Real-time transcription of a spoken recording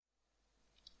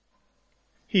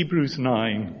Hebrews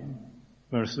 9,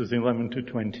 verses 11 to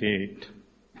 28.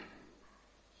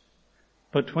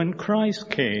 But when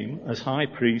Christ came as high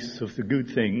priest of the good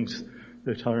things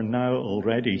that are now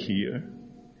already here,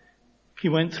 he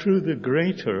went through the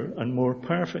greater and more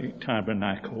perfect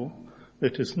tabernacle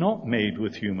that is not made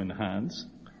with human hands,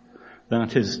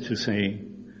 that is to say,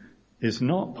 is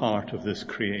not part of this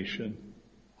creation.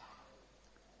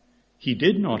 He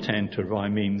did not enter by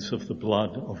means of the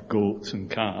blood of goats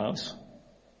and calves,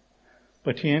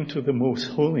 but he entered the most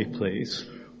holy place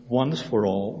once for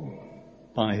all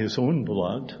by his own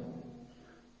blood,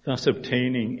 thus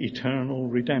obtaining eternal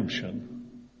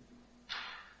redemption.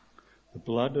 The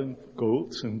blood of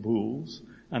goats and bulls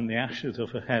and the ashes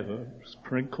of a heifer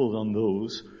sprinkled on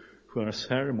those who are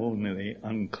ceremonially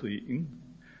unclean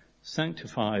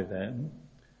sanctify them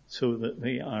so that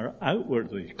they are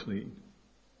outwardly clean.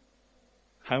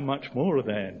 How much more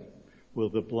then will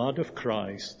the blood of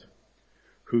Christ,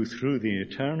 who through the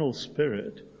eternal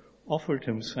Spirit offered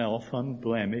himself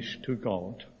unblemished to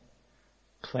God,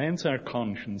 cleanse our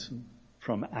conscience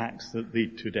from acts that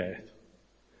lead to death,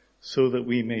 so that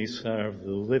we may serve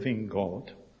the living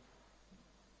God.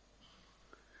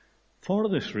 For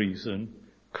this reason,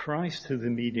 Christ is the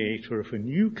mediator of a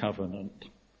new covenant,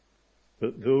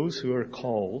 that those who are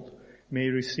called may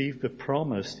receive the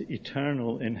promised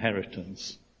eternal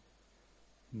inheritance,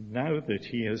 now that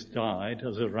he has died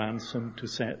as a ransom to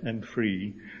set them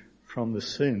free from the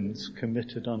sins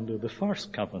committed under the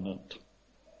first covenant.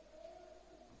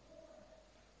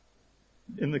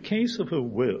 In the case of a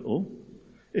will,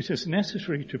 it is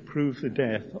necessary to prove the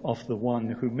death of the one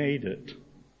who made it,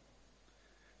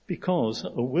 because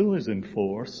a will is in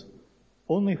force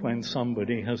only when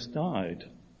somebody has died.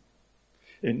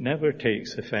 It never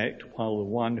takes effect while the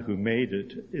one who made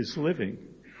it is living.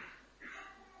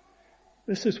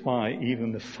 This is why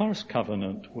even the first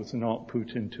covenant was not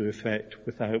put into effect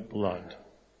without blood.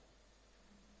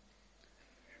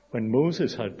 When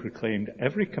Moses had proclaimed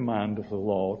every command of the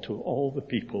law to all the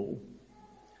people,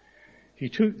 he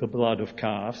took the blood of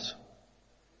calves,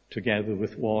 together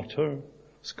with water,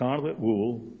 scarlet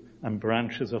wool, and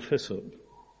branches of hyssop,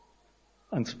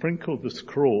 and sprinkled the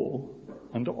scroll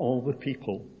and all the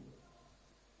people.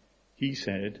 He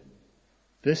said,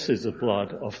 "This is the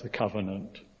blood of the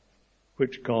covenant,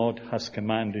 which God has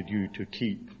commanded you to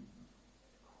keep."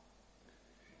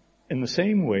 In the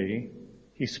same way,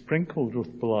 he sprinkled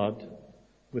with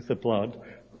the blood,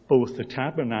 both the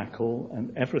tabernacle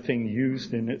and everything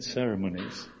used in its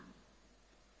ceremonies.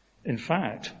 In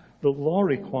fact, the law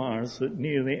requires that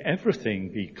nearly everything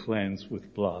be cleansed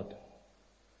with blood,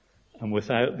 and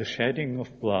without the shedding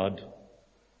of blood,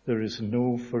 there is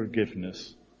no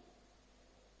forgiveness.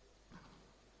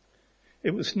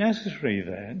 It was necessary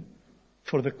then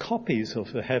for the copies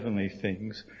of the heavenly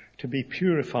things to be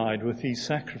purified with these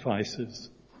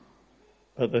sacrifices,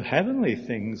 but the heavenly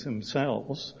things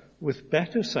themselves with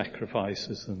better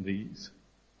sacrifices than these.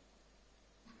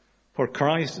 For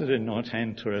Christ did not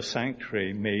enter a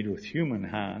sanctuary made with human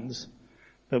hands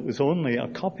that was only a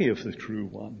copy of the true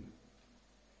one.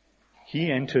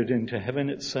 He entered into heaven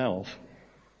itself,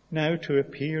 now to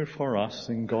appear for us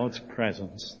in God's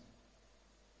presence.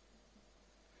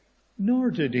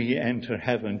 Nor did he enter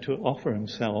heaven to offer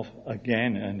himself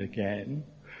again and again,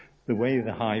 the way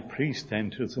the high priest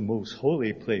enters the most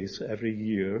holy place every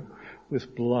year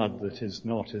with blood that is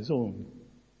not his own.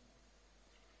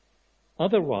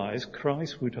 Otherwise,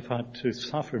 Christ would have had to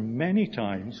suffer many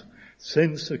times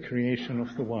since the creation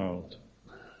of the world.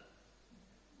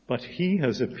 But he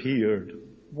has appeared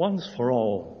once for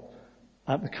all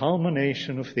at the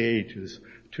culmination of the ages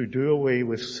to do away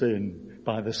with sin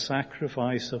by the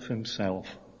sacrifice of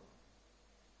himself.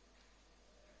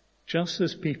 Just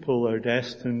as people are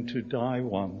destined to die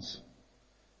once,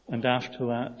 and after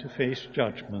that to face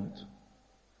judgment,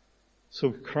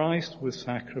 so Christ was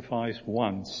sacrificed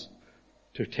once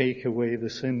to take away the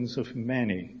sins of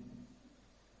many,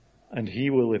 and he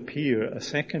will appear a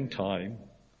second time,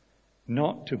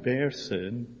 not to bear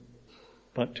sin,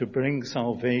 but to bring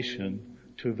salvation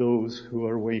to those who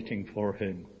are waiting for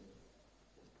him.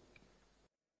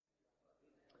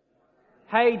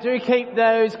 Hey, do keep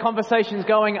those conversations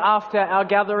going after our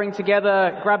gathering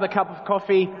together. Grab a cup of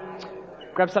coffee,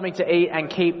 grab something to eat, and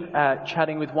keep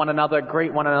chatting with one another,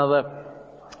 greet one another.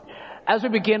 As we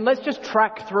begin, let's just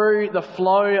track through the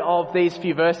flow of these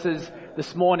few verses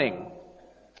this morning.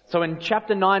 So in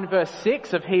chapter 9, verse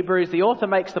 6 of Hebrews, the author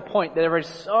makes the point that there is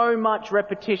so much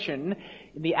repetition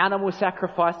in the animal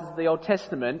sacrifices of the Old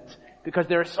Testament because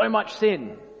there is so much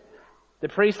sin. The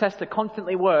priest has to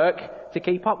constantly work to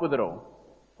keep up with it all.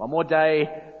 One more day,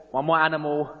 one more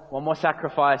animal, one more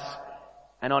sacrifice,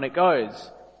 And on it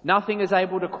goes. Nothing is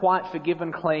able to quite forgive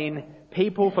and clean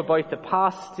people for both the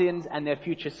past sins and their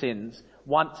future sins,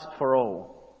 once for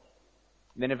all.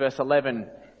 Then in verse 11,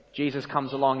 Jesus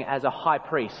comes along as a high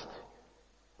priest.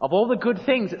 Of all the good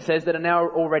things, it says, that are now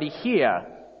already here.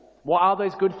 What are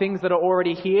those good things that are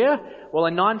already here? Well,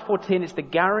 in 9:14, it's the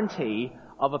guarantee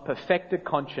of a perfected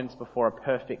conscience before a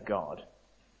perfect God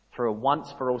through a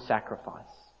once-for-all sacrifice.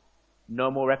 No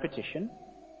more repetition.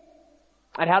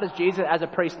 And how does Jesus as a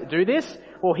priest do this?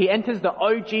 Well, he enters the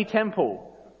OG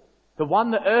temple, the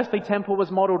one the earthly temple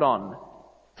was modeled on,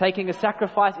 taking a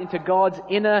sacrifice into God's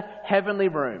inner heavenly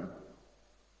room.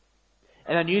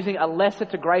 And then using a lesser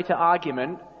to greater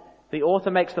argument, the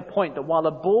author makes the point that while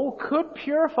a bull could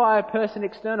purify a person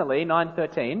externally,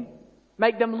 9:13,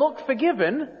 make them look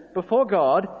forgiven before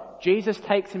God, Jesus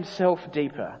takes himself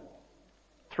deeper.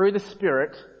 Through the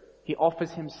Spirit, he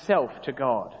offers himself to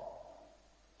God.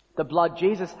 The blood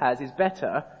Jesus has is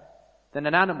better than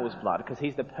an animal's blood because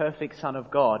he's the perfect Son of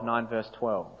God, 9 verse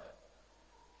 12.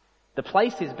 The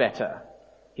place is better.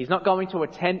 He's not going to a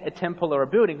tent, a temple or a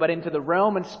building, but into the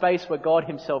realm and space where God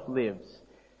himself lives.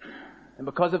 And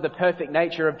because of the perfect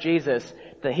nature of Jesus,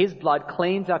 that his blood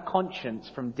cleans our conscience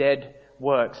from dead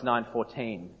works,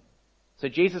 9:14. So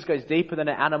Jesus goes deeper than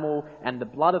an animal and the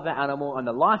blood of the animal and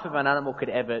the life of an animal could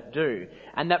ever do.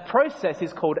 And that process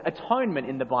is called atonement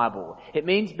in the Bible. It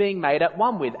means being made at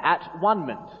one with, at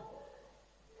one-ment.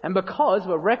 And because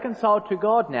we're reconciled to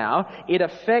God now, it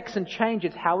affects and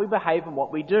changes how we behave and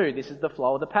what we do. This is the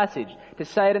flow of the passage. To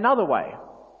say it another way,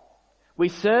 we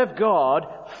serve God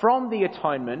from the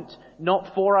atonement,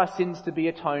 not for our sins to be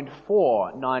atoned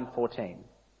for, 9:14.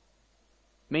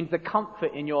 Means the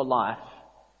comfort in your life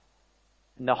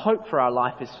and the hope for our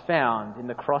life is found in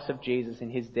the cross of Jesus in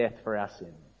his death for our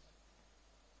sins.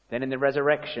 Then in the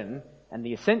resurrection and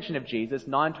the ascension of Jesus,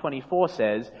 9:24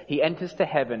 says, he enters to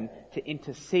heaven to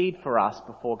intercede for us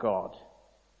before God.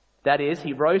 That is,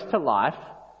 he rose to life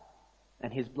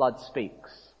and his blood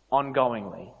speaks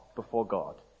ongoingly before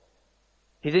God.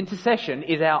 His intercession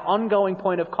is our ongoing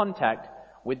point of contact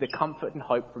with the comfort and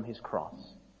hope from his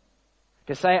cross.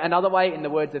 To say it another way, in the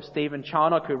words of Stephen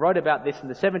Charnock, who wrote about this in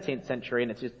the 17th century,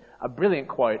 and it's just a brilliant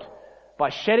quote, by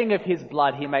shedding of his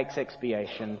blood he makes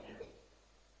expiation.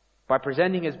 By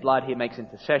presenting his blood he makes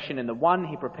intercession. In the one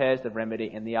he prepares the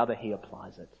remedy, in the other he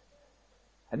applies it.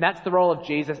 And that's the role of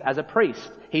Jesus as a priest.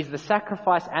 He's the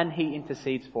sacrifice and he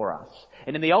intercedes for us.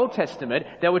 And in the Old Testament,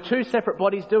 there were two separate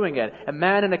bodies doing it, a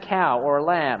man and a cow or a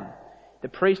lamb. The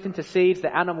priest intercedes,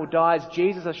 the animal dies,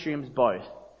 Jesus assumes both.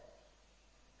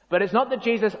 But it's not that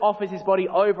Jesus offers his body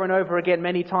over and over again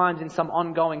many times in some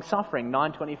ongoing suffering.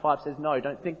 9:25 says, no,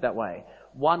 don't think that way.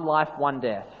 One life, one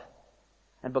death.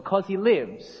 And because he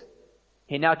lives,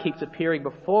 he now keeps appearing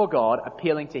before God,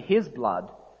 appealing to his blood,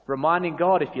 reminding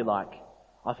God, if you like,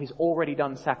 of his already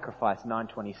done sacrifice,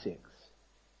 9:26.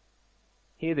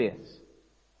 Hear this.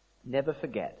 Never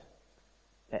forget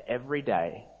that every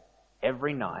day,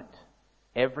 every night,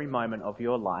 every moment of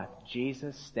your life,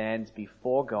 Jesus stands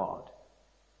before God,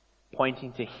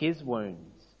 pointing to his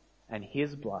wounds and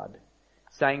his blood,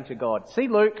 saying to God, see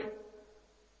Luke,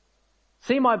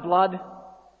 see my blood,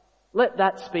 let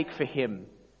that speak for him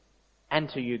and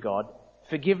to you, God.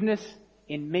 Forgiveness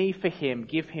in me for him,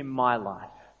 give him my life.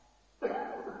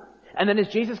 And then as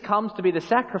Jesus comes to be the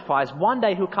sacrifice, one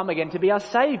day he'll come again to be our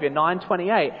Savior,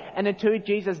 9:28. And until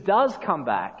Jesus does come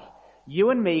back, you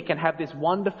and me can have this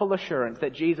wonderful assurance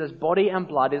that Jesus' body and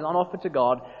blood is on offer to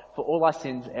God for all our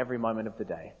sins every moment of the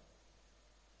day.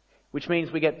 Which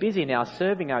means we get busy now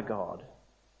serving our God,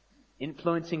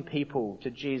 influencing people to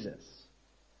Jesus.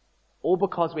 All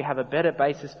because we have a better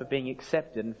basis for being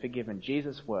accepted and forgiven,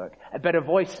 Jesus' work. A better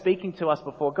voice speaking to us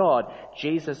before God,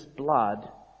 Jesus' blood.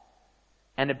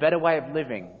 And a better way of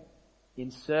living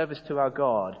in service to our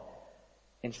God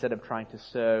instead of trying to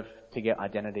serve to get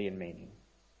identity and meaning.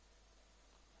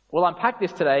 We'll unpack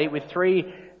this today with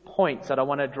 3 points that I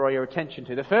want to draw your attention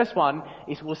to. The first one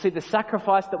is we'll see the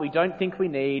sacrifice that we don't think we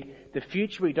need, the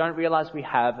future we don't realize we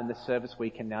have, and the service we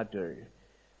can now do.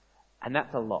 And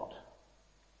that's a lot.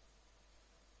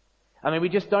 I mean, we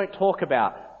just don't talk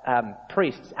about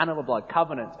priests, animal blood,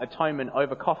 covenants, atonement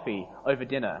over coffee, over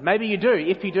dinner. Maybe you do.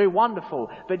 If you do, wonderful.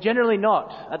 But generally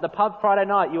not. At the pub Friday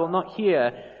night, you will not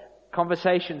hear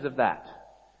conversations of that.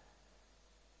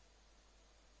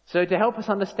 So to help us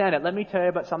understand it, let me tell you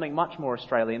about something much more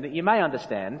Australian that you may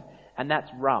understand, and that's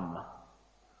rum.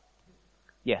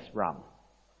 Yes, rum.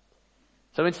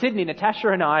 So in Sydney, Natasha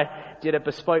and I did a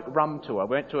bespoke rum tour.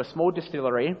 We went to a small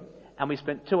distillery, and we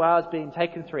spent 2 hours being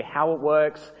taken through how it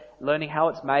works, learning how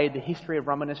it's made, the history of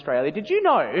rum in Australia. Did you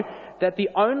know that the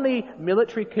only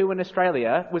military coup in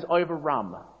Australia was over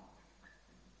rum?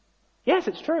 Yes,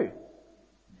 it's true.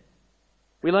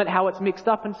 We learned how it's mixed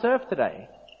up and served today.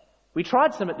 We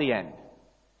tried some at the end.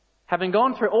 Having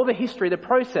gone through all the history, the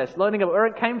process, learning about where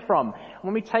it came from,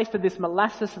 when we tasted this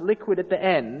molasses liquid at the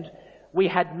end, we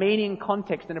had meaning,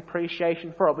 context, and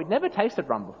appreciation for it. We'd never tasted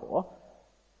rum before.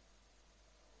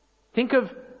 Think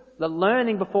of the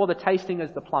learning before the tasting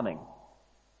as the plumbing.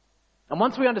 And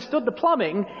once we understood the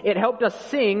plumbing, it helped us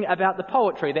sing about the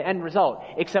poetry, the end result.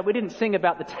 Except we didn't sing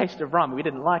about the taste of rum. We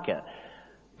didn't like it.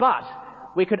 But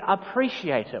we could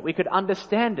appreciate it. We could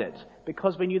understand it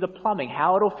because we knew the plumbing,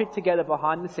 how it all fit together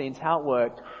behind the scenes, how it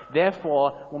worked.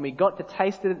 Therefore, when we got to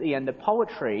taste it at the end, the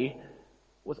poetry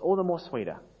was all the more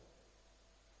sweeter.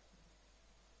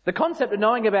 The concept of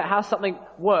knowing about how something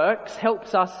works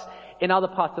helps us in other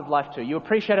parts of life too. You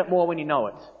appreciate it more when you know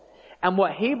it. And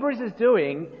what Hebrews is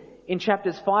doing in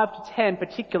chapters 5 to 10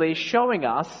 particularly is showing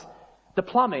us the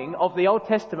plumbing of the Old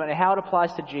Testament and how it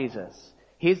applies to Jesus.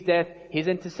 His death, His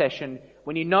intercession.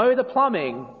 When you know the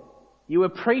plumbing, you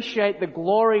appreciate the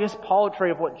glorious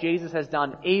poetry of what Jesus has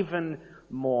done even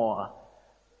more.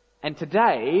 And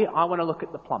today, I want to look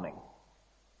at the plumbing.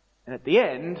 And at the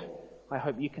end, I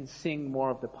hope you can sing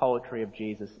more of the poetry of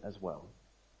Jesus as well.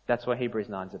 That's what Hebrews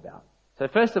 9 is about. So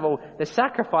first of all, the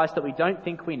sacrifice that we don't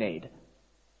think we need.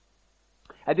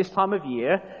 At this time of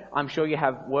year, I'm sure you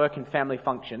have work and family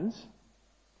functions.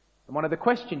 And one of the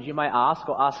questions you may ask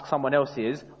or ask someone else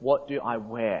is, what do I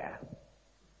wear?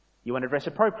 You want to dress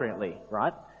appropriately,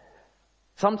 right?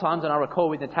 Sometimes, and I recall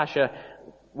with Natasha,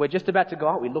 we're just about to go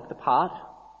out, we look the part,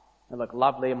 I look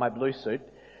lovely in my blue suit,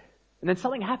 and then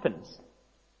something happens.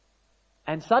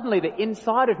 And suddenly the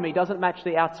inside of me doesn't match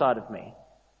the outside of me.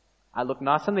 I look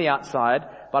nice on the outside,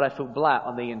 but I feel blah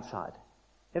on the inside.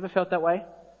 Ever felt that way?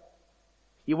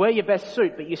 You wear your best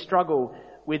suit, but you struggle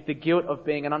with the guilt of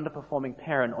being an underperforming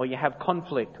parent, or you have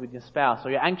conflict with your spouse,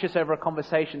 or you're anxious over a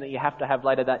conversation that you have to have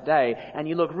later that day, and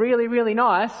you look really, really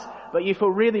nice, but you feel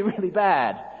really, really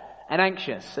bad and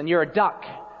anxious, and you're a duck.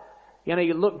 You know,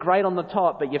 you look great on the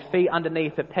top, but your feet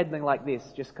underneath are pedaling like this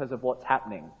just because of what's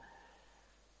happening.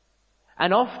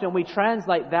 And often we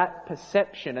translate that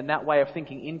perception and that way of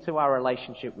thinking into our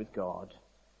relationship with God.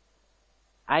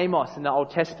 Amos in the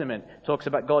Old Testament talks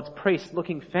about God's priests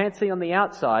looking fancy on the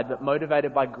outside but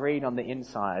motivated by greed on the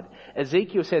inside.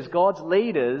 Ezekiel says God's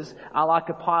leaders are like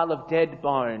a pile of dead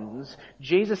bones.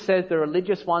 Jesus says the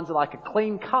religious ones are like a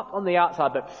clean cup on the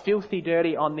outside but filthy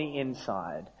dirty on the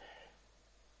inside.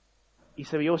 You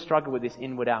see, we all struggle with this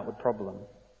inward-outward problem.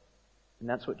 And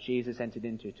that's what Jesus entered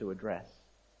into to address.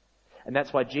 And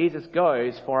that's why Jesus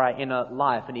goes for our inner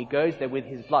life, and He goes there with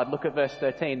His blood. Look at verse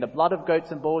 13. The blood of goats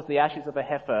and bulls, the ashes of a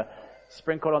heifer,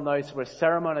 sprinkled on those who are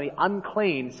ceremonially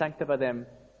unclean, sanctify them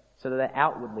so that they're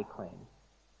outwardly clean.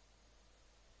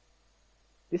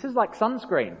 This is like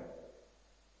sunscreen.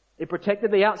 It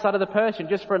protected the outside of the person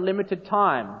just for a limited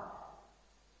time.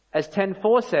 As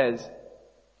 9:4.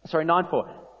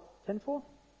 10:4?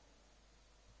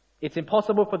 It's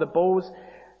impossible for the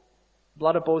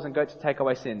blood of bulls and goats to take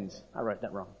away sins. I wrote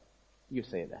that wrong. You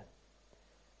see it there.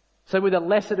 So with a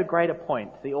lesser to greater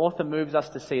point, the author moves us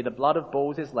to see the blood of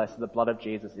bulls is lesser, the blood of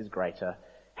Jesus is greater.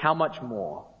 How much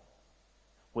more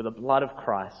will the blood of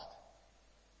Christ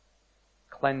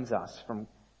cleanse us from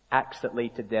acts that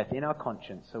lead to death in our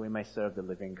conscience so we may serve the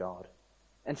living God?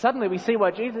 And suddenly we see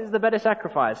why Jesus is the better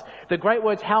sacrifice. The great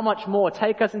words, how much more,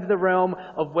 take us into the realm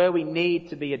of where we need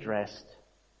to be addressed.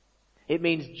 It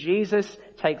means Jesus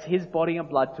takes His body and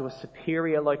blood to a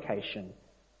superior location.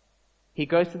 He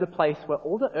goes to the place where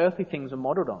all the earthly things are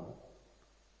modelled on.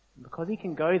 And because He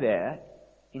can go there,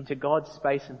 into God's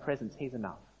space and presence, He's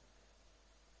enough.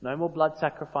 No more blood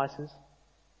sacrifices.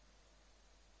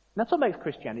 And that's what makes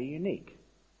Christianity unique.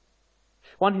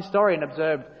 One historian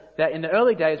observed that in the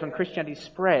early days when Christianity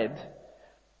spread,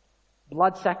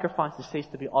 blood sacrifices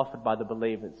ceased to be offered by the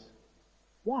believers.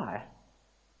 Why?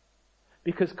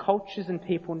 Because cultures and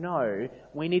people know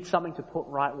we need something to put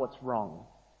right what's wrong.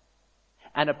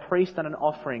 And a priest and an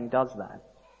offering does that.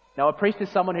 Now, a priest is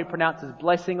someone who pronounces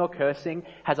blessing or cursing,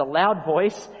 has a loud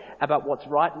voice about what's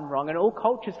right and wrong, and all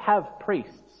cultures have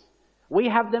priests. We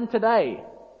have them today.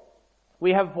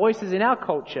 We have voices in our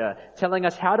culture telling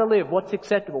us how to live, what's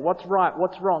acceptable, what's right,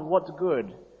 what's wrong, what's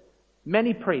good.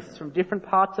 Many priests from different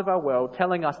parts of our world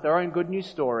telling us their own good news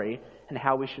story and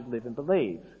how we should live and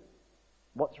believe.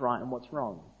 What's right and what's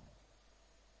wrong.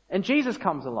 And Jesus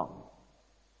comes along,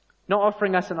 not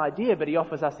offering us an idea, but He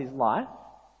offers us His life.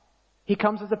 He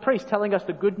comes as a priest telling us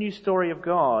the good news story of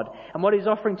God, and what He's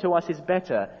offering to us is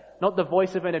better. Not the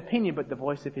voice of an opinion, but the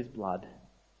voice of his blood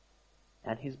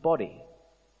and his body.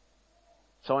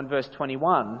 So in verse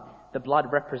 21, the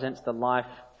blood represents the life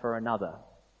for another.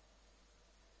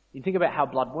 You think about how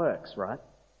blood works, right?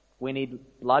 We need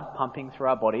blood pumping through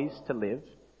our bodies to live.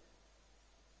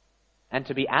 And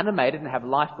to be animated and have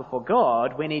life before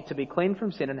God, we need to be clean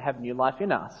from sin and have new life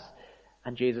in us.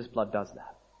 And Jesus' blood does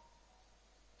that.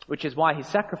 Which is why his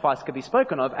sacrifice could be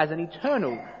spoken of as an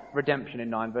eternal redemption in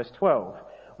 9 verse 12.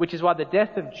 Which is why the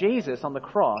death of Jesus on the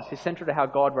cross is central to how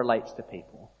God relates to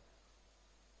people.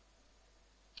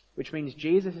 Which means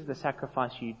Jesus is the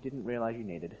sacrifice you didn't realize you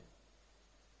needed.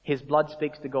 His blood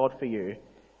speaks to God for you.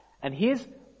 And here's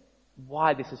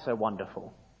why this is so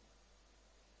wonderful.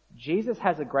 Jesus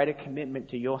has a greater commitment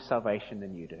to your salvation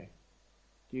than you do.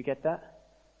 Do you get that?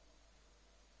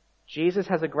 Jesus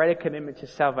has a greater commitment to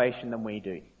salvation than we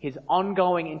do. His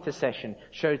ongoing intercession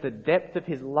shows the depth of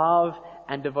his love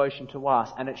and devotion to us,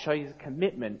 and it shows his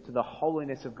commitment to the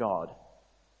holiness of God.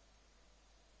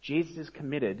 Jesus is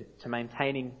committed to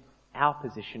maintaining our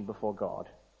position before God.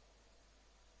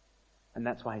 And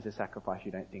that's why he's a sacrifice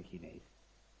you don't think you need.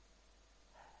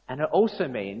 And it also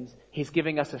means he's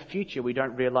giving us a future we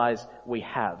don't realize we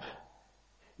have.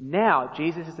 Now,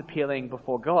 Jesus is appealing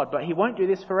before God, but he won't do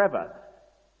this forever.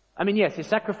 I mean, yes, his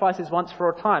sacrifice is once for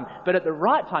a time, but at the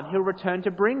right time, he'll return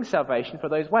to bring salvation for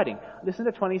those waiting. Listen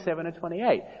to 27 and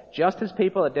 28. Just as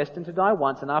people are destined to die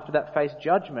once and after that face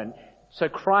judgment, so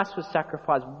Christ was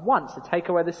sacrificed once to take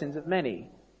away the sins of many.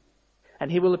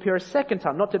 And he will appear a second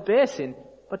time, not to bear sin,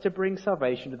 but to bring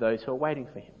salvation to those who are waiting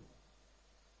for him.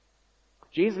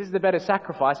 Jesus is the better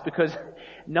sacrifice because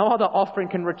no other offering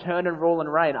can return and rule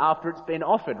and reign after it's been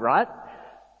offered, right?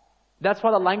 That's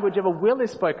why the language of a will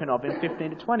is spoken of in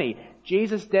 15 to 20.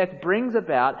 Jesus' death brings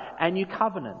about a new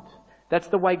covenant. That's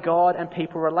the way God and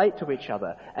people relate to each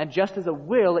other. And just as a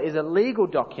will is a legal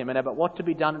document about what to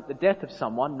be done at the death of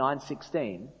someone,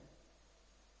 9:16,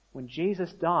 when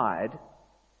Jesus died,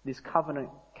 this covenant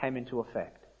came into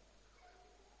effect.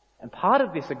 And part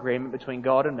of this agreement between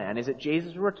God and man is that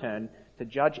Jesus will return to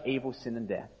judge evil, sin and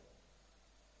death.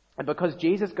 And because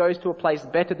Jesus goes to a place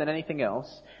better than anything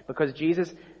else, because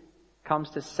Jesus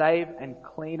comes to save and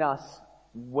clean us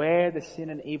where the sin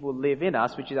and evil live in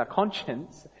us, which is our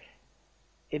conscience,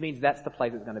 it means that's the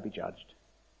place that's going to be judged.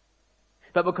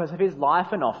 But because of his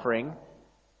life and offering,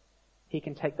 he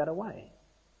can take that away.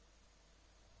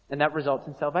 And that results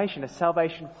in salvation, a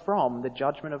salvation from the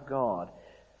judgment of God.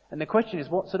 And the question is,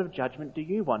 what sort of judgment do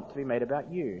you want to be made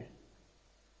about you?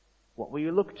 What will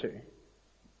you look to?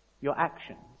 Your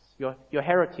actions, your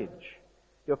heritage,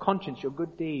 your conscience, your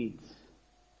good deeds.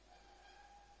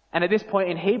 And at this point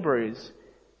in Hebrews,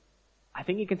 I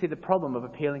think you can see the problem of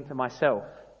appealing to myself.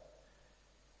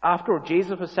 After all,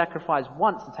 Jesus was sacrificed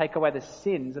once to take away the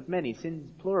sins of many, sins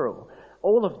plural,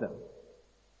 all of them.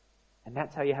 And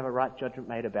that's how you have a right judgment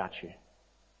made about you.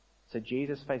 So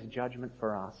Jesus faced judgment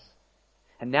for us.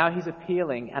 And now he's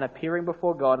appealing and appearing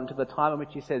before God until the time in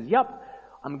which he says, yep,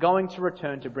 I'm going to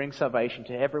return to bring salvation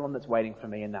to everyone that's waiting for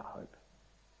me in that hope.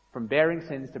 From bearing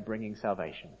sins to bringing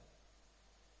salvation.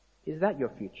 Is that your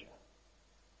future?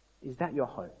 Is that your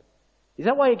hope? Is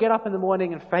that why you get up in the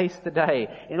morning and face the day?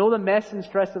 In all the mess and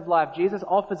stress of life, Jesus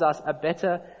offers us a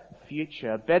better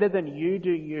future. Better than you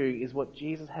do you is what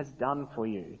Jesus has done for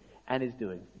you and is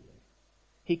doing for you.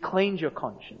 He cleans your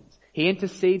conscience. He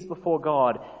intercedes before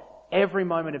God every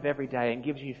moment of every day and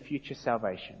gives you future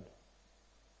salvation.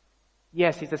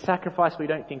 Yes, he's a sacrifice we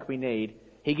don't think we need.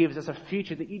 He gives us a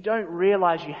future that you don't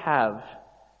realize you have.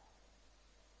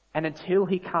 And until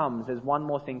he comes, there's one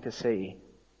more thing to see.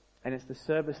 And it's the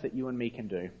service that you and me can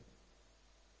do.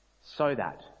 So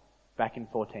that, back in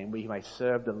 14, we may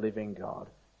serve the living God.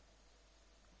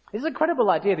 This is a credible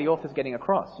idea the author's getting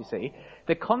across, you see.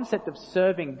 The concept of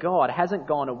serving God hasn't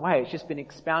gone away. It's just been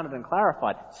expounded and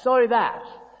clarified. So that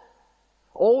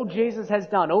all Jesus has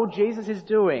done, all Jesus is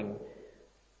doing,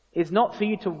 is not for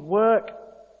you to work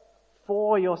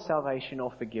for your salvation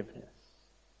or forgiveness.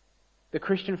 The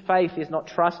Christian faith is not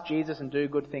trust Jesus and do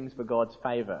good things for God's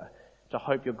favour, to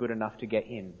hope you're good enough to get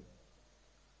in.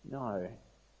 No.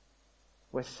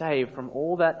 We're saved from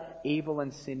all that evil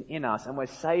and sin in us, and we're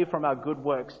saved from our good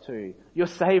works too. You're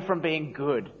saved from being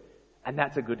good, and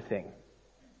that's a good thing.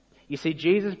 You see,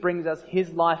 Jesus brings us his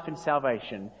life and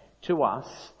salvation to us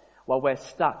while we're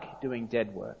stuck doing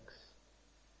dead works.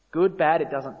 Good, bad, it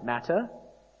doesn't matter.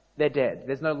 They're dead.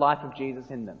 There's no life of Jesus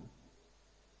in them.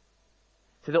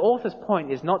 So the author's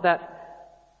point is not that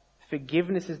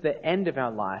forgiveness is the end of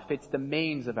our life, it's the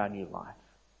means of our new life.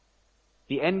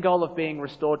 The end goal of being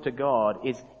restored to God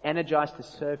is energized to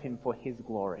serve him for his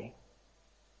glory.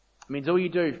 It means all you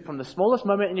do from the smallest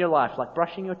moment in your life, like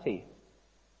brushing your teeth,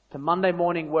 to Monday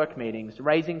morning work meetings,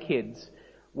 raising kids,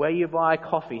 where you buy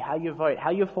coffee, how you vote, how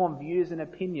you form views and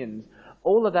opinions,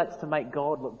 all of that's to make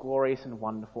God look glorious and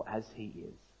wonderful as He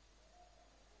is.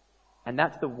 And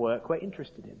that's the work we're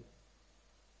interested in.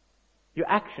 Your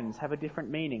actions have a different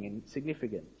meaning and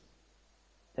significance.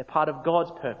 They're part of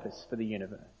God's purpose for the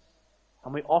universe.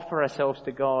 And we offer ourselves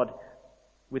to God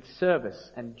with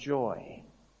service and joy.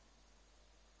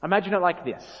 Imagine it like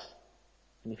this.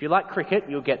 And if you like cricket,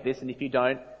 you'll get this. And if you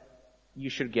don't,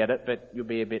 you should get it, but you'll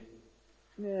be a bit,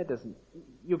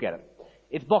 you'll get it.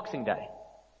 It's Boxing Day.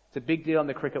 It's a big deal in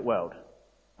the cricket world,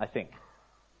 I think.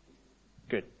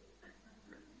 Good.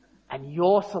 And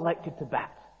you're selected to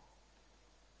bat.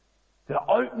 The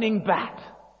opening bat.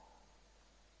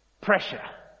 Pressure.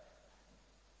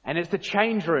 And it's the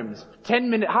change rooms,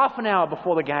 10 minutes, half an hour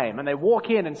before the game, and they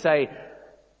walk in and say,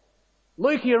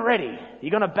 Luke, you're ready.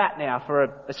 You're going to bat now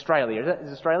for Australia.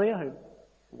 Is Australia?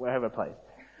 Wherever it plays.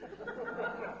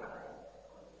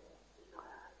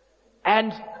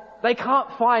 And they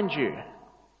can't find you.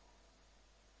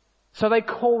 So they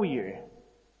call you.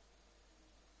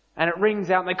 And it rings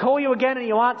out, and they call you again and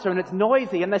you answer, and it's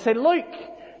noisy, and they say, Luke,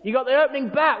 you got the opening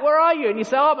bat, where are you? And you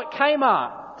say, I'm at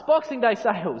Kmart. It's Boxing Day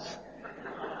sales.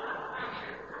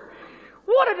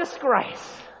 What a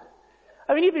disgrace.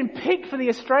 I mean, you've been picked for the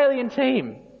Australian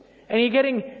team, and you're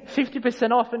getting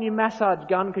 50% off a new massage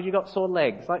gun because you got sore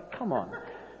legs. Like, come on.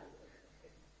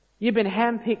 You've been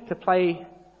handpicked to play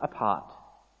a part.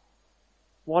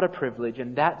 What a privilege,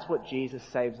 and that's what Jesus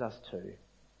saves us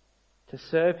to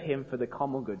serve Him for the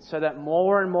common good, so that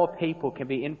more and more people can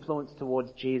be influenced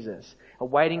towards Jesus,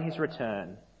 awaiting His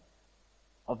return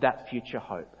of that future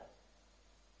hope.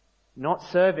 Not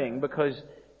serving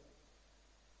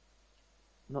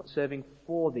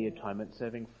for the atonement,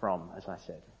 serving from, as I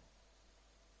said.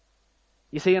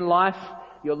 You see, in life,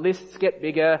 your lists get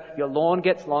bigger, your lawn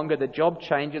gets longer, the job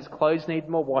changes, clothes need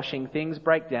more washing, things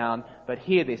break down. But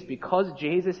hear this, because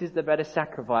Jesus is the better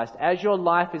sacrifice, as your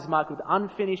life is marked with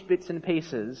unfinished bits and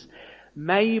pieces,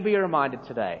 may you be reminded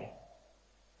today,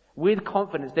 with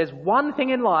confidence, there's one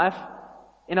thing in life,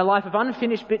 in a life of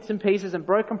unfinished bits and pieces and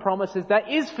broken promises, that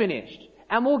is finished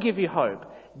and will give you hope.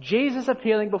 Jesus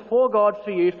appealing before God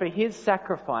for you for His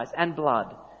sacrifice and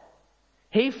blood.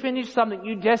 He finished something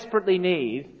you desperately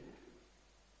need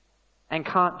and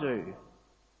can't do.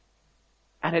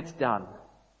 And it's done.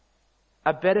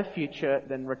 A better future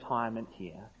than retirement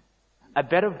here. A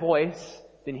better voice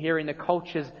than hearing the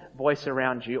culture's voice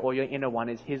around you or your inner one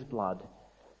is His blood.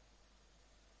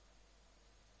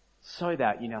 So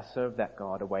that you now serve that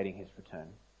God awaiting His return.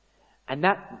 And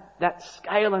that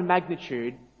scale and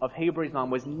magnitude of Hebrews 9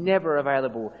 was never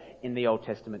available in the Old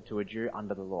Testament to a Jew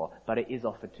under the law, but it is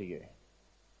offered to you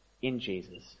in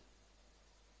Jesus.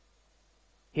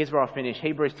 Here's where I'll finish.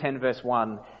 Hebrews 10 verse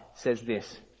 1 says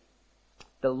this: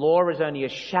 the law is only a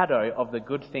shadow of the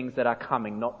good things that are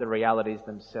coming, not the realities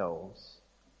themselves.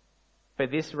 For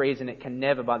this reason it can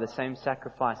never, by the same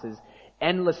sacrifices,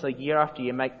 endlessly year after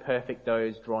year, make perfect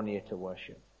those draw near to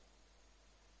worship.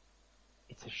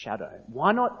 It's a shadow.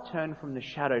 Why not turn from the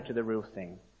shadow to the real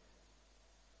thing?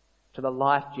 To the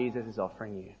life Jesus is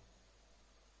offering you.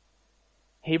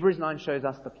 Hebrews 9 shows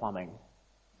us the plumbing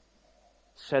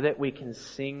so that we can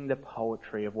sing the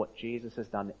poetry of what Jesus has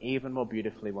done even more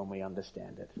beautifully when we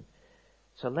understand it.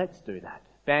 So let's do that.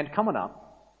 Band, come on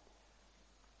up.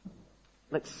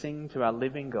 Let's sing to our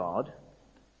living God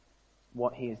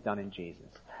what He has done in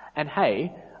Jesus. And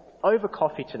hey, over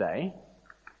coffee today,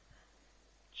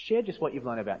 share just what you've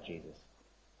learned about Jesus.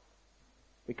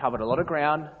 We covered a lot of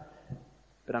ground,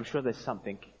 but I'm sure there's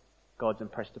something God's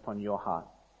impressed upon your heart.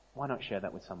 Why not share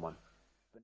that with someone?